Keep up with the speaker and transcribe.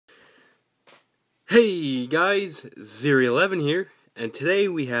Hey guys, Zeri11 here, and today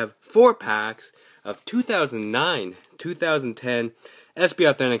we have 4 packs of 2009, 2010 SB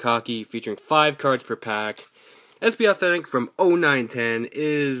Authentic Hockey featuring 5 cards per pack. SB Authentic from 09-10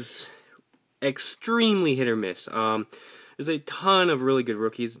 is extremely hit or miss. There's a ton of really good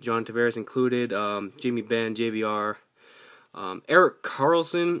rookies, John Tavares included, Benn, JVR, Erik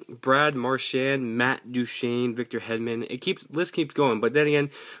Karlsson, Brad Marchand, Matt Duchene, Victor Hedman. List keeps going, but then again,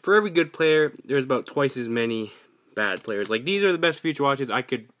 for every good player, there's about twice as many bad players. Like, these are the best Future Watches I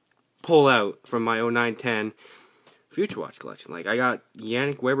could pull out from my 09-10 Future Watch collection. Like, I got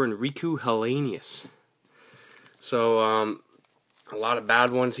Yannick Weber and Riku Helenius. So, a lot of bad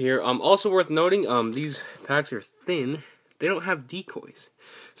ones here. Also worth noting, these packs are thin. They don't have decoys.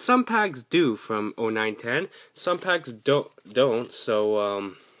 Some packs do from 09-10. Some packs don't.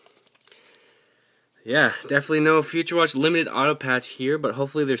 So, yeah, definitely no Future Watch limited auto patch here, but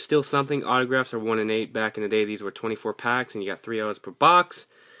hopefully there's still something. Autographs are 1 in 8. Back in the day, these were 24 packs, and you got 3 autos per box.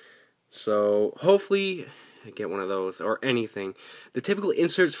 So, hopefully I get one of those, or anything. The typical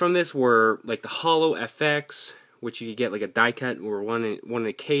inserts from this were, like, the Holo FX, which you could get, like, a die cut, or one in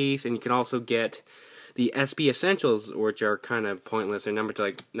a case, and you can also get the SB Essentials, which are kind of pointless. They're numbered to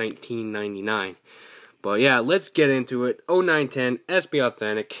like $19.99. But yeah, let's get into it. 09-10 SB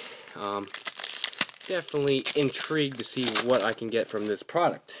Authentic. Definitely intrigued to see what I can get from this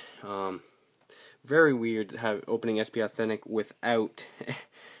product. Very weird to have opening SB Authentic without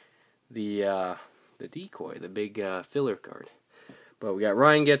the decoy, the big filler card. But we got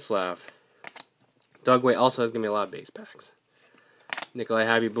Ryan Getzlaf. Dugway also has gonna be a lot of base packs. Nikolai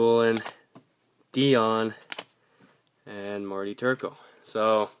Habibulin, Dion, and Marty Turco.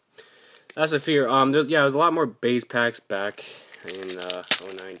 So that's a fear. There's a lot more base packs back in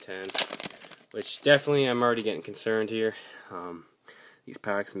 09-10, which definitely I'm already getting concerned here. These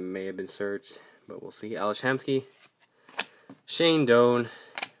packs may have been searched, but we'll see. Alex Hemsky, Shane Doan,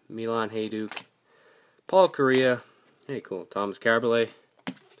 Milan Hajduk, Paul Correa. Hey, cool. Thomas Carbolet.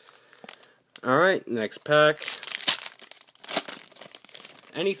 All right, next pack.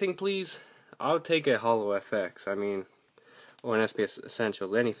 Anything, please. I'll take a Holo FX, or an SPS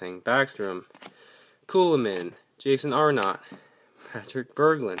Essentials, anything. Backstrom, Kuhlman, Jason Arnott, Patrick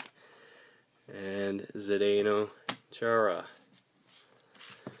Berglund, and Zdeno Chara.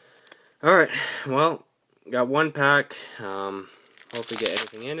 Alright, well, got 1 pack. Hopefully get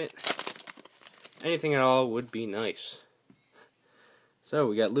anything in it. Anything at all would be nice. So,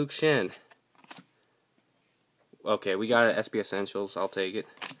 we got Luke Shen. Okay, we got an SB Essentials, I'll take it.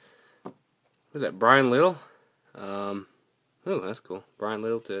 Who's that? Brian Little? Oh, that's cool. Brian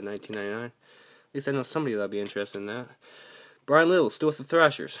Little to 1999. At least I know somebody that'll be interested in that. Brian Little, still with the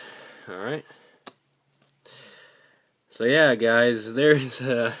Thrashers. Alright. So yeah, guys, there's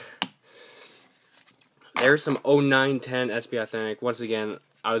some 09-10 SB Authentic. Once again,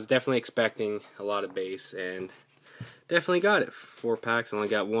 I was definitely expecting a lot of base, and definitely got it. 4 packs, I only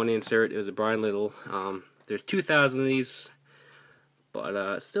got 1 insert. It was a Brian Little. There's 2,000 of these.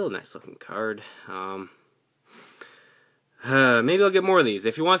 But still a nice looking card. Maybe I'll get more of these.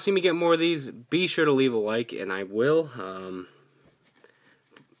 If you want to see me get more of these, be sure to leave a like, and I will.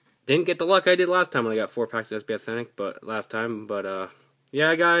 Didn't get the luck I did last time when I got 4 packs of SB Authentic, but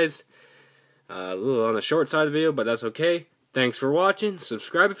yeah, guys, a little on the short side of the video, but that's okay. Thanks for watching.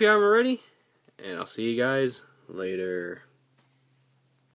 Subscribe if you haven't already, and I'll see you guys later.